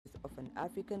an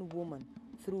African woman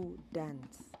through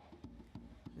dance.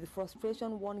 The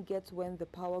frustration one gets when the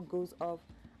power goes off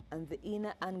and the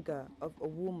inner anger of a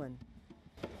woman.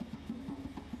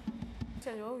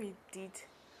 Actually, what we did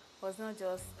was not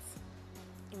just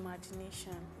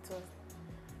imagination, it was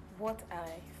what I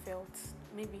felt.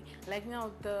 Maybe, like now,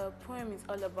 the poem is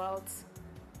all about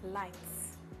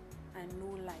lights and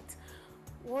no light.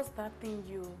 What's that thing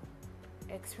you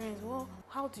experience? Well,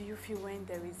 how do you feel when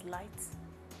there is light?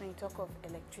 When you talk of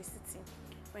electricity,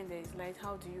 when there is light,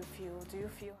 how do you feel? Do you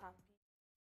feel happy?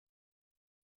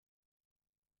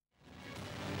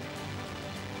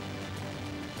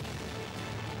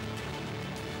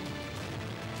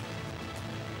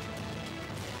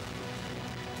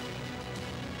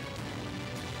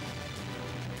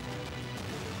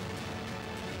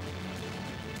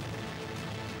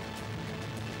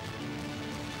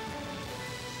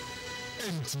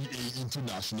 NTA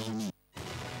International News.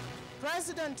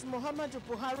 President Muhammadu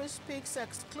Buhari speaks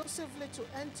exclusively to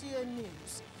NTA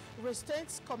News,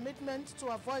 restates commitment to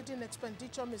avoiding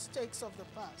expenditure mistakes of the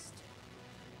past.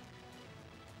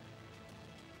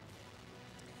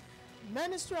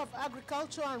 Ministry of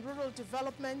Agriculture and Rural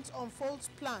Development unfolds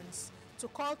plans to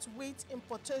cut wheat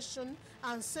importation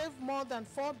and save more than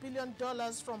 $4 billion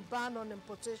from ban on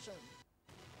importation.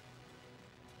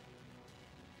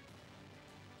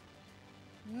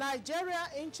 Nigeria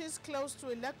inches close to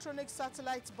electronic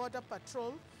satellite border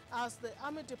patrol as the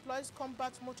army deploys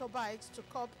combat motorbikes to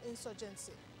curb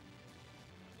insurgency.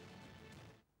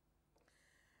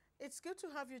 It's good to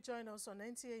have you join us on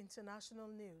NTA International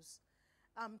News.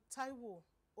 I'm Taiwo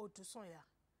Odusonya.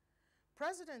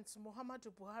 President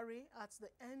Muhammadu Buhari, at the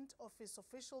end of his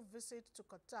official visit to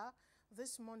Qatar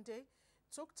this Monday,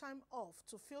 took time off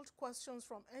to field questions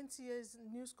from NTA's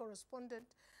news correspondent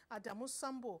Adamu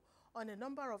Sambo on a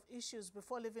number of issues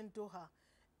before leaving Doha.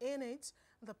 In it,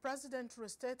 the president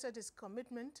restated his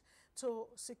commitment to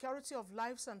security of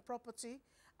lives and property,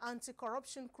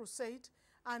 anti-corruption crusade,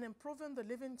 and improving the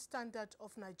living standard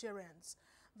of Nigerians.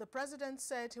 The president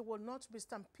said he will not be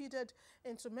stampeded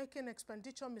into making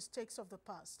expenditure mistakes of the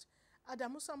past.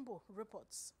 Adamu Sambo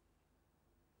reports.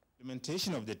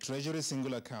 Implementation of the Treasury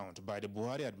single account by the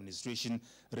Buhari administration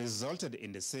resulted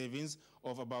in the savings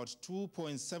of about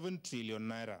 2.7 trillion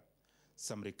naira.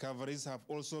 Some recoveries have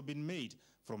also been made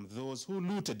from those who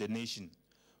looted the nation.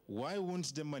 Why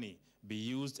won't the money be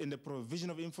used in the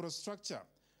provision of infrastructure?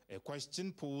 A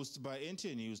question posed by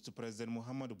NTA News to President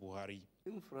Muhammadu Buhari.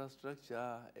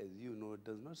 Infrastructure, as you know,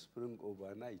 does not spring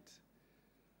overnight.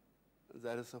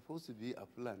 There is supposed to be a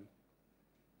plan.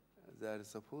 There is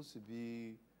supposed to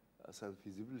be some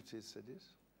feasibility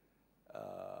studies.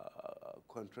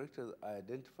 Contractors are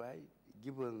identified,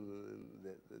 given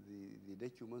the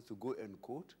documents to go and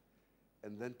quote,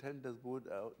 and then tenders board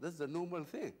out. That's the normal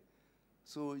thing.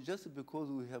 So just because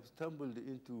we have stumbled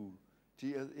into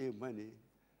TSA money,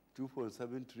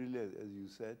 2.7 trillion, as you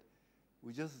said,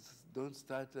 we just don't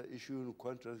start issuing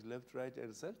contracts left, right,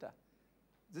 and center.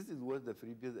 This is what the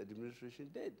previous administration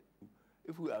did.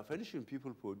 If we are punishing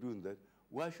people for doing that,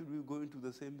 why should we go into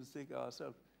the same mistake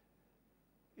ourselves?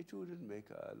 It wouldn't make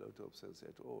a lot of sense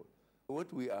at all.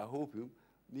 What we are hoping,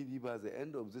 maybe by the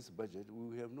end of this budget, we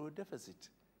will have no deficit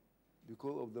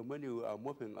because of the money we are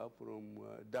mopping up from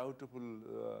doubtful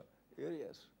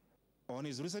areas. On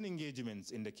his recent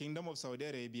engagements in the Kingdom of Saudi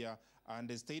Arabia and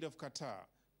the state of Qatar,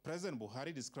 President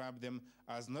Buhari described them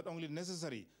as not only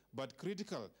necessary, but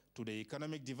critical to the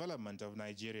economic development of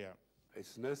Nigeria.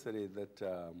 It's necessary that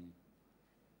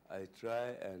I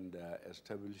try and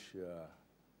establish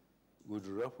good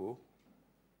rapport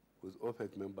with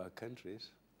OPEC member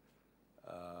countries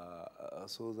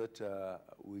so that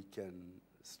we can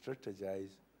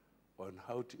strategize on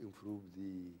how to improve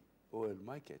the oil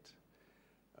market.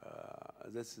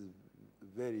 This is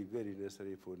very, very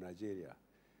necessary for Nigeria.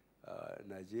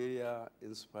 Nigeria,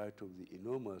 in spite of the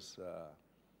enormous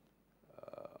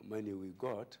money we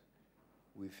got,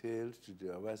 we failed to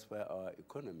diversify our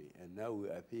economy, and now we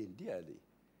are paying dearly.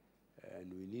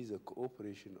 And we need the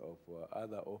cooperation of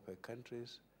other OPEC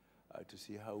countries to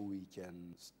see how we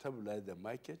can stabilize the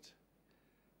market.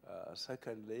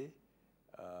 Secondly,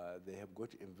 they have got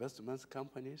investment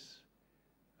companies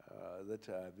that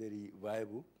are very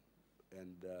viable,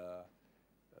 and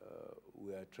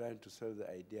we are trying to sell the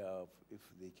idea of if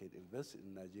they can invest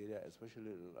in Nigeria,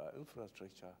 especially in our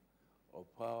infrastructure of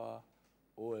power,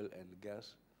 oil and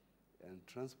gas, and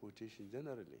transportation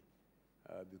generally,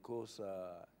 because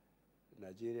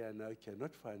Nigeria now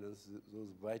cannot finance those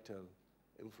vital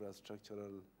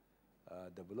infrastructural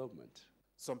development.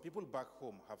 Some people back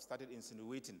home have started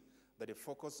insinuating that the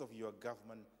focus of your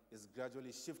government is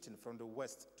gradually shifting from the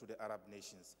West to the Arab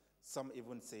nations. Some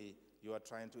even say you are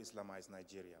trying to Islamize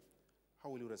Nigeria. How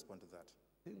will you respond to that?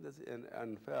 I think that's an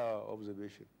unfair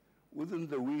observation. Within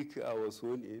the week I was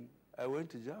sworn in, I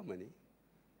went to Germany,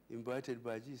 invited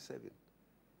by G7.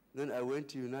 Then I went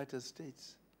to United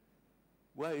States.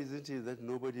 Why isn't it that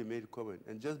nobody made comment?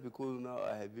 And just because now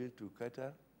I have been to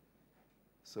Qatar,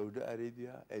 Saudi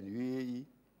Arabia, and UAE,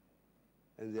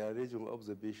 and they are regional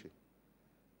observation.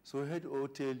 So head or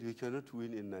tail, you cannot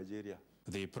win in Nigeria.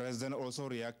 The president also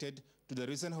reacted to the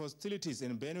recent hostilities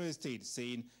in Benue State,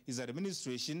 saying his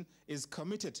administration is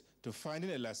committed to finding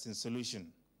a lasting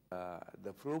solution.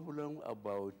 The problem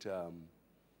about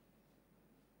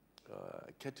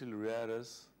cattle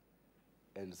rearers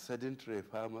and sedentary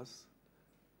farmers,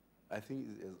 I think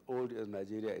is as old as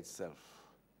Nigeria itself.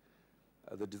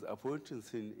 The disappointing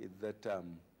thing is that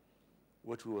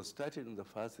what was started in the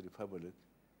First Republic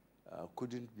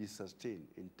couldn't be sustained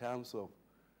in terms of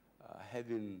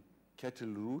having cattle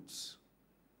routes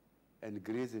and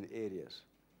grazing areas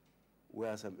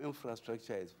where some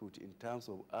infrastructure is put in terms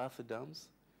of earth dams,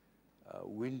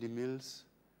 windmills,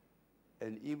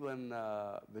 and even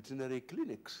veterinary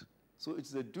clinics. So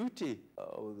it's the duty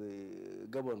of the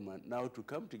government now to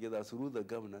come together through the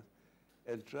governors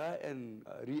and try and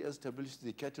re-establish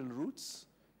the cattle routes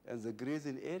and the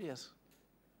grazing areas.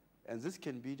 And this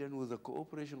can be done with the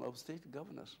cooperation of state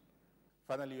governors.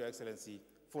 Finally, Your Excellency,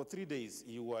 for 3 days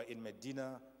you were in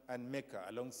Medina and Mecca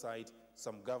alongside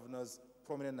some governors,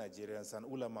 prominent Nigerians, and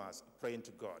ulamas praying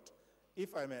to God.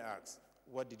 If I may ask,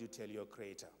 what did you tell your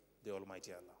Creator, the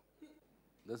Almighty Allah?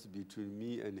 That's between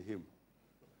me and him.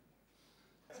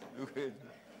 Look at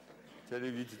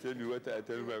telling me to tell you what I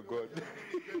tell my God.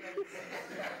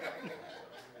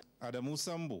 Adamu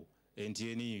Sambu,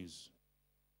 NTA News.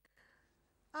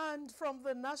 And from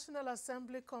the National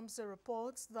Assembly comes a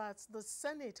report that the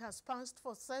Senate has passed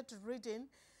for third reading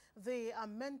the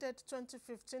amended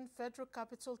 2015 Federal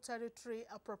Capital Territory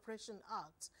Appropriation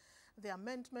Act. The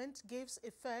amendment gives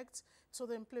effect to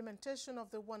the implementation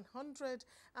of the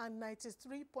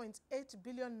 193.8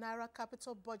 billion naira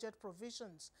capital budget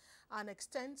provisions and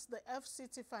extends the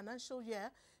FCT financial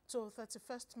year to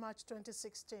 31st March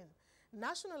 2016.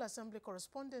 National Assembly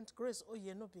correspondent Grace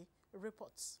Oyenubi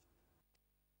reports.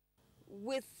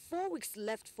 With 4 weeks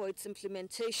left for its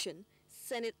implementation,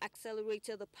 Senate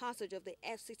accelerated the passage of the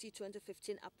FCT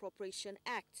 2015 Appropriation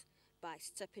Act by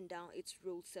stepping down its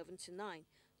Rule 79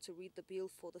 to read the bill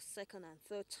for the second and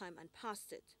third time and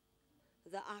passed it.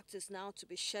 The act is now to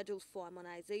be scheduled for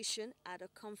harmonization at a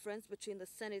conference between the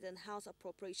Senate and House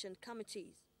Appropriation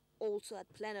Committees. Also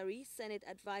at plenary, Senate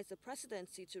advised the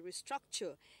presidency to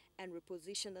restructure and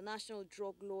reposition the National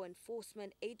Drug Law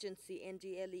Enforcement Agency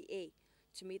 (NDLEA)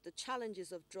 to meet the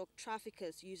challenges of drug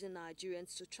traffickers using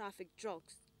Nigerians to traffic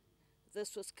drugs.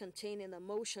 This was contained in a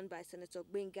motion by Senator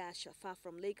Gbenga Shafa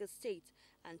from Lagos State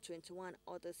and 21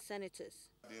 other senators.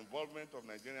 The involvement of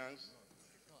Nigerians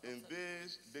in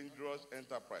this dangerous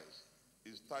enterprise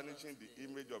is tarnishing the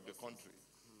image of the country.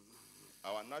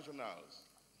 Our nationals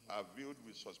are viewed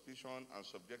with suspicion and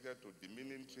subjected to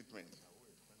demeaning treatment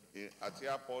at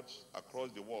airports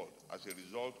across the world as a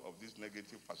result of this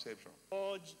negative perception.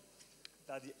 Urge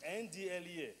that the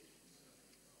NDLEA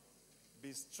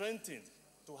be strengthened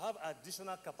to have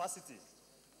additional capacity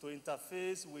to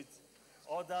interface with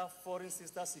other foreign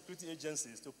sister security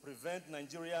agencies to prevent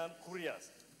Nigerian couriers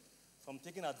from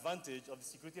taking advantage of the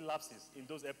security lapses in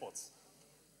those airports.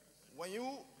 When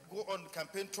you go on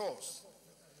campaign tours,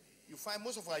 you find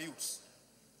most of our youths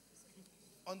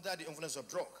under the influence of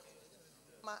drug.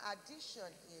 My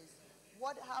addition is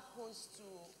what happens to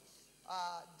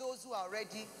those who are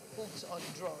already hooked on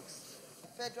drugs. The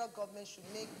federal government should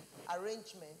make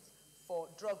arrangements for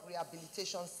drug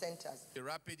rehabilitation centers. The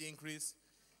rapid increase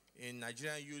in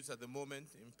Nigerian youth at the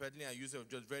moment in peddling and use of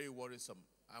drugs is very worrisome,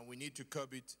 and we need to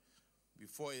curb it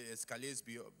before it escalates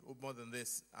more than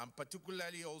this. And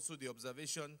particularly also the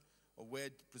observation of where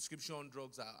prescription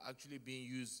drugs are actually being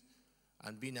used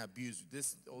and being abused.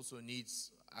 This also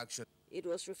needs action. It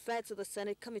was referred to the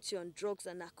Senate Committee on Drugs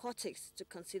and Narcotics to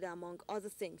consider, among other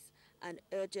things, an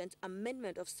urgent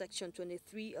amendment of Section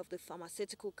 23 of the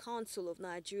Pharmaceutical Council of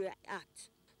Nigeria Act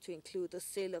to include the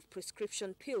sale of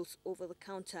prescription pills over the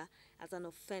counter as an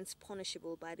offense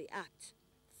punishable by the Act.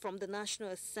 From the National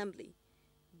Assembly,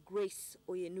 Grace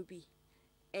Oyenubi,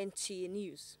 NTA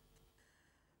News.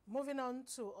 Moving on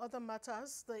to other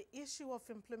matters, the issue of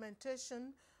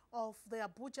implementation of the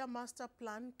Abuja Master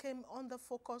Plan came under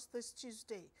focus this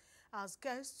Tuesday as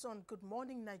guests on Good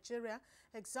Morning Nigeria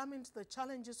examined the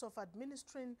challenges of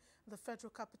administering the Federal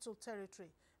Capital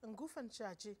Territory. Ngufan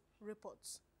Chaji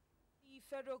reports. The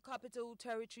Federal Capital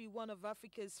Territory, one of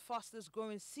Africa's fastest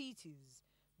growing cities,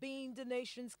 being the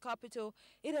nation's capital,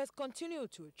 it has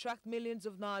continued to attract millions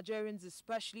of Nigerians,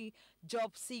 especially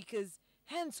job seekers,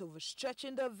 hence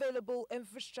overstretching the available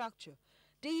infrastructure.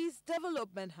 This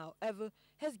development, however,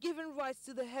 has given rise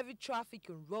to the heavy traffic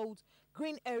on roads,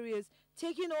 green areas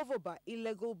taken over by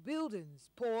illegal buildings,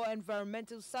 poor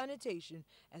environmental sanitation,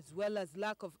 as well as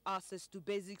lack of access to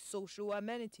basic social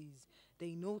amenities.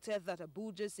 They noted that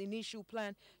Abuja's initial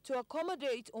plan to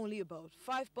accommodate only about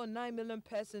 5.9 million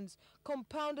persons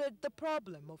compounded the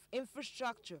problem of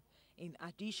infrastructure, in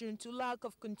addition to lack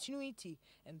of continuity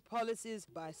and policies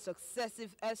by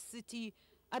successive FCT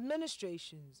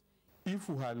administrations. If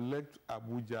we had left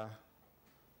Abuja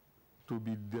to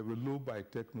be developed by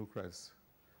technocrats,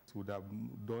 it would have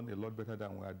done a lot better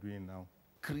than we are doing now.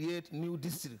 Create new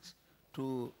districts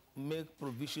to make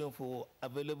provision for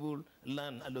available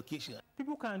land allocation.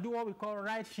 People can do what we call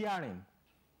ride sharing.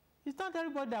 It's not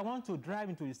everybody that wants to drive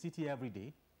into the city every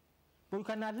day, but you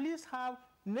can at least have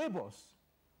neighbors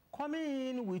coming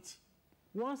in with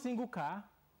one single car,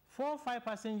 4 or 5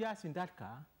 passengers in that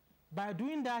car. By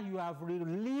doing that, you have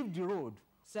relieved the road.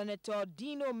 Senator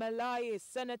Dino Melaye,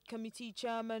 Senate Committee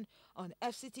Chairman on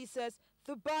FCT, says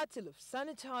the battle of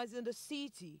sanitizing the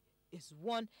city is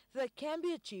one that can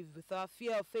be achieved without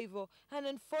fear of favor and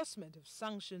enforcement of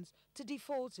sanctions to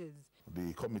defaulters.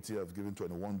 The committee has given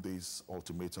 21 days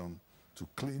ultimatum to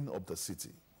clean up the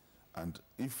city. And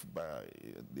if by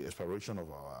the expiration of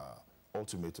our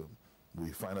ultimatum,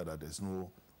 we find out that there's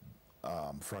no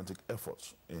frantic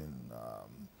efforts in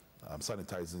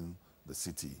sanitizing the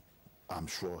city, I'm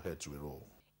sure heads will roll.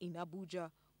 In Abuja,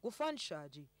 Gofan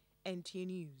Shaji, NTA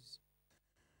News.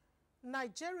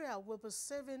 Nigeria will be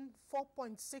saving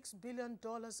 $4.6 billion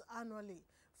annually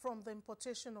from the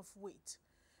importation of wheat.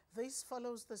 This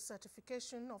follows the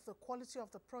certification of the quality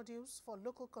of the produce for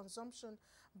local consumption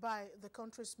by the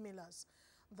country's millers.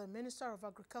 The Minister of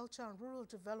Agriculture and Rural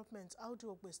Development,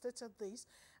 Audu Ogbe, stated this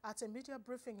at a media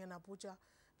briefing in Abuja.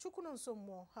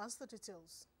 Chukwunonsomo has the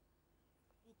details.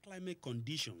 Climate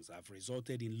conditions have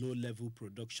resulted in low-level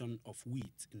production of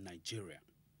wheat in Nigeria.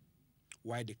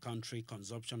 While the country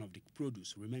consumption of the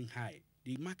produce remain high,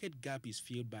 the market gap is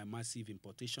filled by massive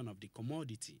importation of the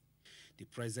commodity. The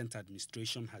present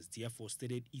administration has therefore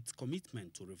stated its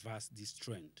commitment to reverse this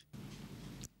trend.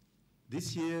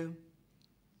 This year,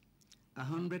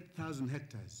 100,000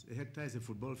 hectares, a hectare is a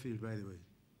football field, by the way,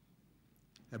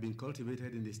 have been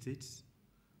cultivated in the states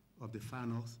of the far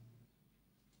north.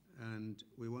 And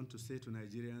we want to say to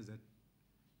Nigerians that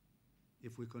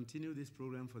if we continue this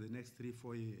program for the next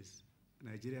 3-4 years,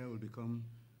 Nigeria will become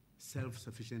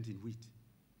self-sufficient in wheat.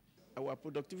 Our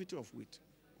productivity of wheat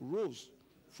rose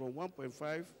from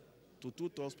 1.5 to 2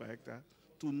 tons per hectare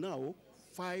to now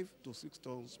 5 to 6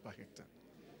 tons per hectare.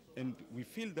 And we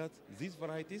feel that these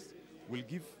varieties will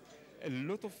give a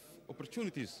lot of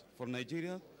opportunities for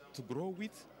Nigeria to grow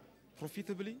wheat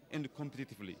profitably and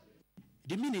competitively.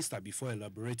 The minister, before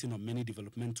elaborating on many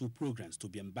developmental programs to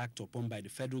be embarked upon by the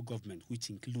federal government,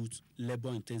 which includes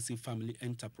labor-intensive family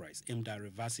enterprise aimed at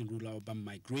reversing rural-urban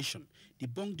migration,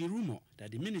 debunked the rumor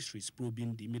that the ministry is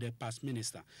probing the immediate past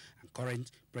minister and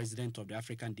current president of the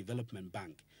African Development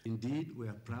Bank. Indeed, we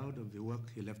are proud of the work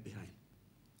he left behind,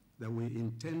 that we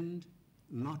intend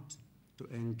not to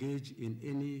engage in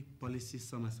any policy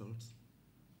somersaults,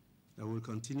 that will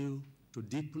continue to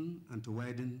deepen and to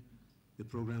widen the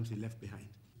programs he left behind.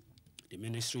 The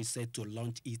ministry is set to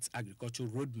launch its agricultural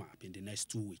roadmap in the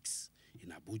next 2 weeks. In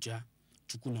Abuja,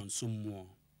 Chukwunonsomo,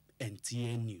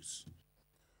 NTA News.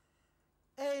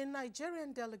 A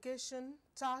Nigerian delegation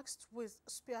tasked with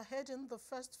spearheading the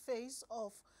first phase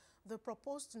of the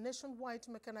proposed nationwide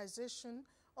mechanization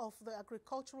of the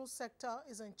agricultural sector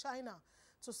is in China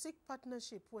to seek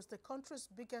partnership with the country's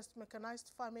biggest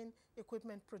mechanized farming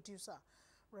equipment producer.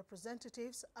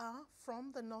 Representatives are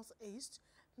from the northeast,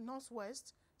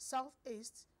 northwest,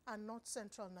 southeast, and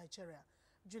north-central Nigeria.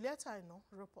 Julieta Aino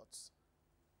reports.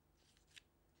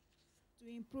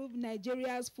 To improve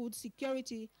Nigeria's food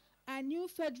security, a new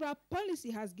federal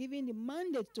policy has given the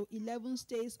mandate to 11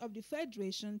 states of the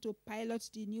Federation to pilot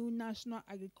the new National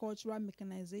Agricultural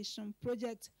Mechanization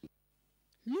Project.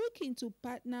 Looking to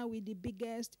partner with the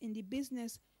biggest in the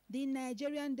business, the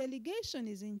Nigerian delegation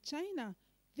is in China,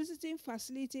 visiting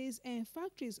facilities and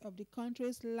factories of the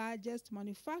country's largest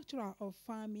manufacturer of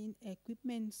farming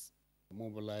equipment.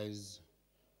 Mobilize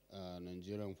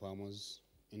Nigerian farmers,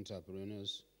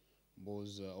 entrepreneurs, both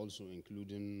also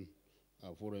including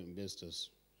foreign investors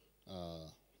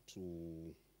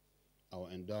to our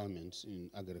endowments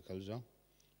in agriculture,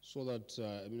 so that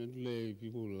immediately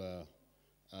people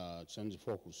change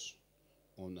focus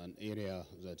on an area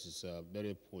that is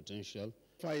very potential.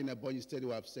 In Ebonyi State,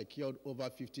 we have secured over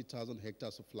 50,000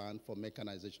 hectares of land for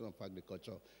mechanization of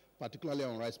agriculture, particularly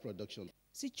on rice production.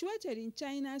 Situated in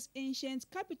China's ancient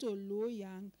capital,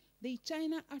 Luoyang, the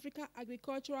China Africa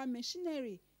Agricultural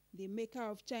Machinery, the maker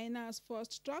of China's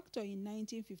first tractor in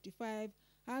 1955,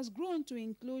 has grown to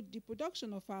include the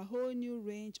production of a whole new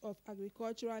range of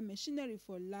agricultural machinery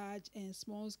for large and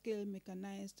small-scale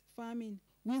mechanized farming.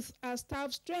 With a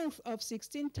staff strength of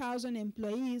 16,000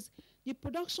 employees, the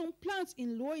production plant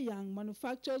in Luoyang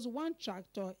manufactures one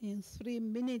tractor in 3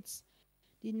 minutes.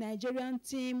 The Nigerian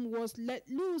team was let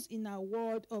loose in a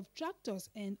world of tractors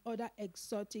and other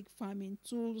exotic farming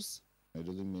tools. It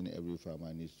doesn't mean every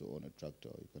farmer needs to own a tractor.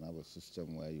 You can have a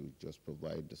system where you just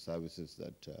provide the services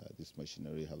that this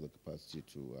machinery have the capacity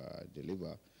to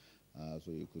deliver.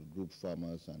 So you could group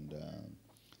farmers and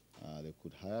they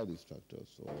could hire these tractors,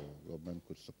 or government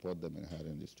could support them in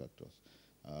hiring these tractors.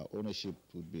 Ownership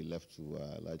would be left to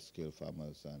large-scale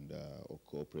farmers and or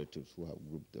cooperatives who have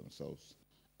grouped themselves.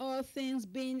 All things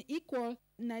being equal,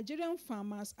 Nigerian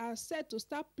farmers are set to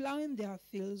start plowing their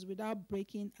fields without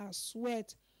breaking a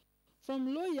sweat. From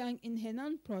Luoyang in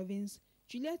Henan Province,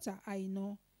 Julieta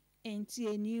Aino,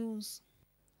 NTA News.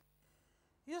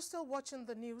 You're still watching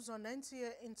the news on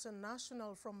NTA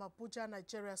International from Abuja,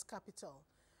 Nigeria's capital.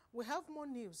 We have more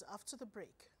news after the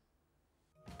break.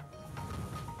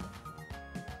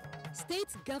 State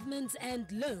governments and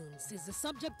loans is the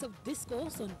subject of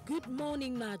discourse on Good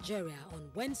Morning Nigeria on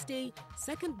Wednesday,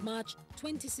 2nd March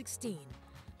 2016.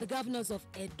 The governors of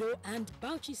Edo and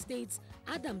Bauchi states,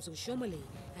 Adams Oshomole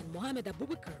and Mohammed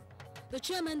Abubakar, the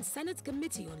chairman Senate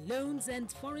Committee on Loans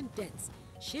and Foreign Debts,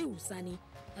 Shehu Sani,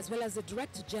 as well as the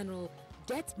Director General,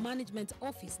 Debt Management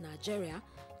Office Nigeria,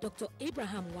 Dr.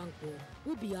 Abraham Wangbo,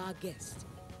 will be our guest.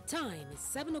 Time is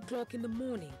 7 o'clock in the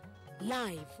morning,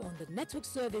 live on the network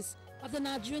service of the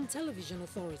Nigerian Television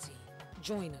Authority.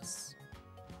 Join us.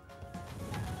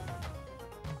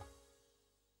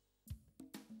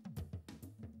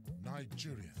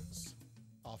 Nigerians,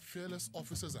 our fearless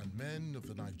officers and men of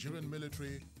the Nigerian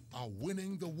military are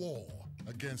winning the war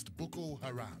against Boko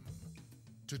Haram.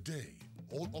 Today,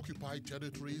 all occupied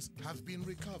territories have been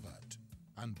recovered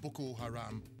and Boko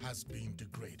Haram has been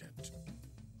degraded.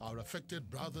 Our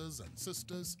affected brothers and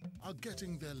sisters are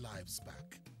getting their lives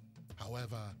back.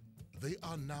 However, they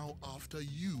are now after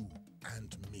you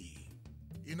and me.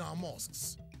 In our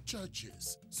mosques,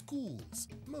 churches, schools,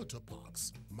 motor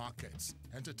parks, markets,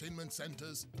 entertainment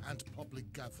centers, and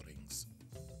public gatherings.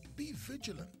 Be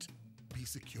vigilant. Be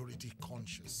security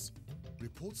conscious.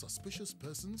 Report suspicious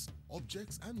persons,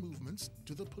 objects, and movements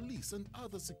to the police and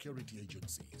other security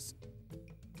agencies.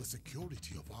 The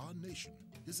security of our nation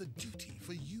is a duty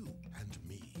for you and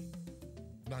me.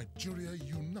 Nigeria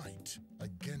unite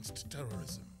against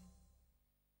terrorism.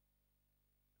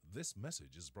 This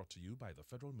message is brought to you by the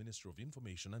Federal Ministry of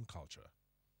Information and Culture.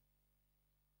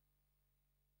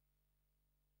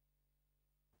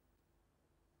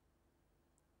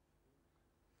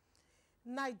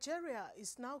 Nigeria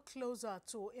is now closer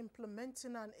to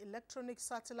implementing an electronic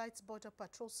satellite border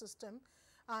patrol system,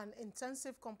 an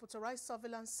intensive computerized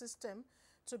surveillance system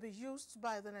to be used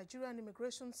by the Nigerian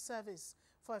Immigration Service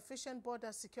for efficient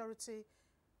border security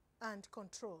and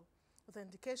control. The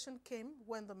indication came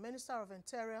when the Minister of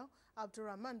Interior,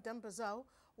 Abdurrahman Dambazao,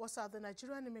 was at the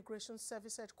Nigerian Immigration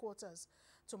Service headquarters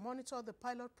to monitor the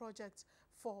pilot project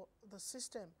for the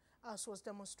system, as was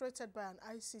demonstrated by an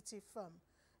ICT firm.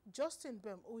 Justin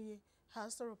Bem-Uyi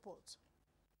has the report.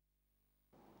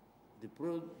 The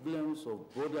problems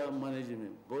of border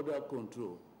management, border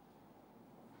control,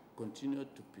 continue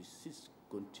to persist,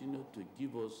 continue to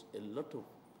give us a lot of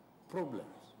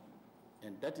problems.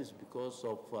 And that is because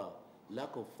of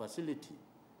lack of facility.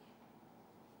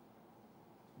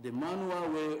 The manual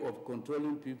way of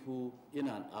controlling people in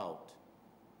and out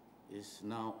is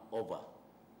now over.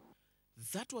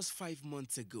 That was 5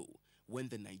 months ago, when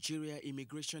the Nigeria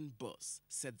immigration boss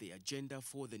set the agenda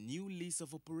for the new list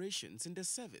of operations in the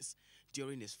service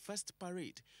during his first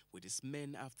parade with his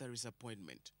men after his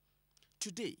appointment.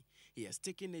 Today, he has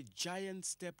taken a giant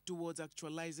step towards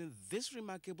actualizing this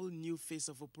remarkable new phase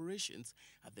of operations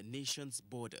at the nation's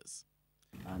borders.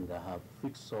 And I have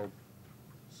fixed up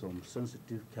some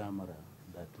sensitive camera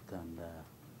that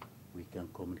we can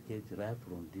communicate right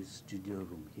from this studio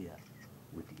room here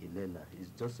with Ilela. It's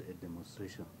just a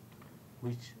demonstration,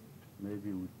 which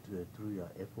maybe through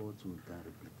your efforts we can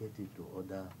replicate it to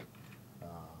other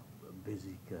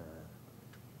basic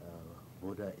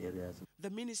border areas. The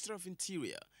Minister of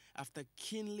Interior, after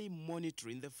keenly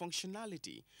monitoring the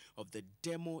functionality of the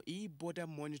demo e-border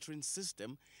monitoring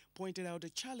system, pointed out the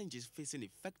challenges facing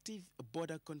effective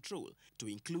border control, to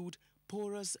include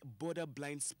porous border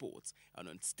blind spots and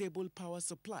unstable power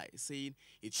supply, saying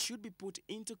it should be put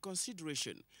into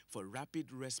consideration for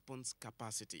rapid response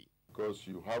capacity. Because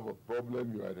you have a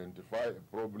problem, you identify a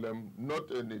problem, not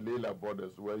in the Lela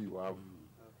borders where you have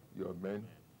your men.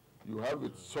 You have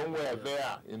it somewhere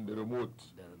there in the remote.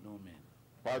 There are no men.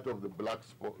 Part of the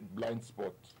blind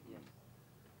spot. Yes.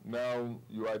 Now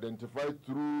you identify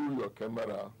through your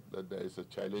camera that there is a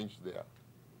challenge there.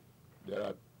 There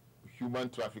are human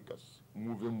traffickers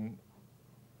moving,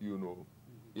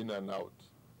 in and out.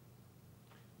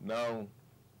 Now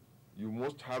you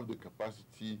must have the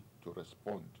capacity to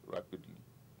respond rapidly.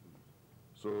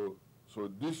 So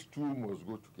these two must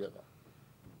go together.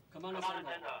 Commander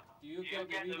Sandra, do you get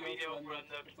the video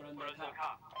from the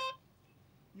car?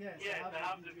 Yes, I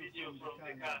have the video from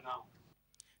the car now.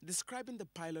 Describing the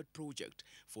pilot project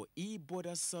for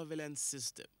e-border surveillance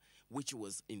system, which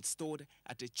was installed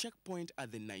at a checkpoint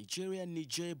at the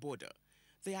Nigeria-Niger border,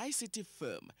 the ICT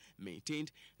firm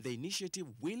maintained the initiative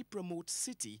will promote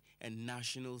city and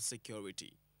national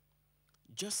security.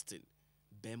 Justin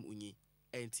Bemunyi,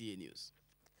 NTA News.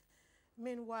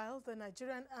 Meanwhile, the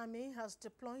Nigerian Army has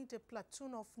deployed a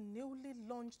platoon of newly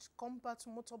launched combat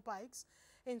motorbikes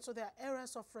into their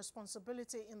areas of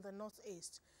responsibility in the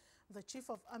northeast. The Chief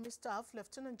of Army Staff,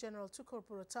 Lieutenant General Tukur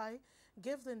Buratai,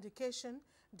 gave the indication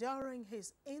during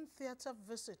his in-theater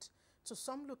visit to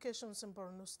some locations in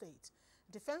Borno State.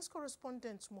 Defense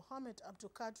correspondent Muhammad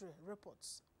Abdul Kadri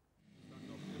reports.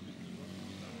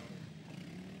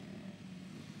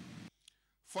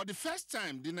 For the first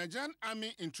time, the Nigerian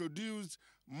Army introduced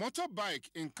motorbike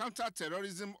in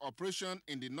counter-terrorism operation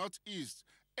in the northeast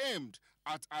aimed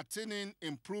at attaining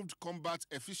improved combat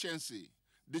efficiency.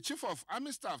 The Chief of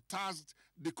Army Staff tasked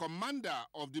the commander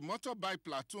of the motorbike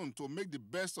platoon to make the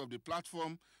best of the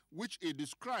platform, which he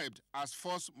described as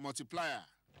force multiplier.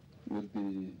 With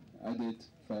the added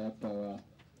firepower,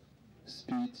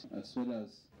 speed, as well as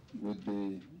with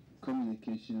the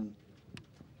communication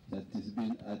that is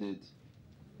being added,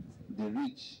 the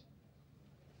reach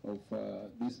of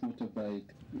this motorbike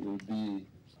will be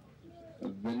a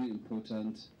very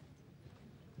important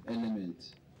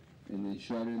element in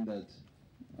ensuring that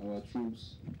our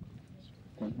troops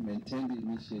can maintain the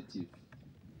initiative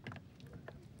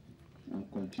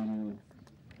and continue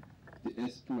the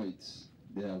exploits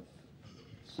they have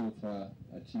so far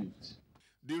achieved.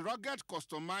 The rugged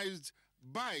customized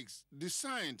bikes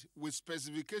designed with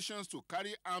specifications to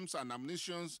carry arms and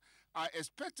ammunition are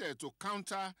expected to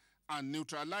counter and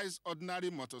neutralize ordinary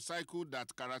motorcycles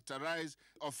that characterize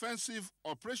offensive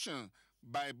operations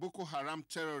by Boko Haram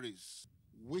terrorists.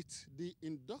 With the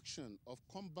induction of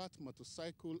combat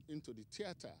motorcycle into the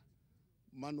theater,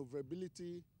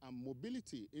 maneuverability and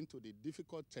mobility into the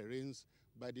difficult terrains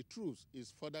by the troops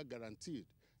is further guaranteed,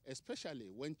 especially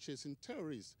when chasing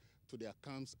terrorists to their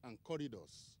camps and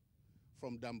corridors.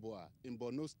 From Damboa in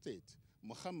Borno State,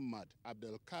 Muhammad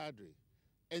Abdul Kadri,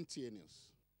 NTA News.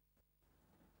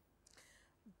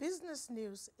 Business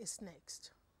news is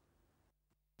next.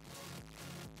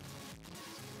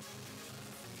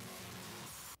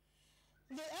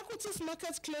 The equities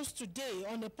market closed today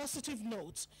on a positive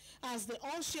note as the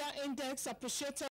all-share index appreciated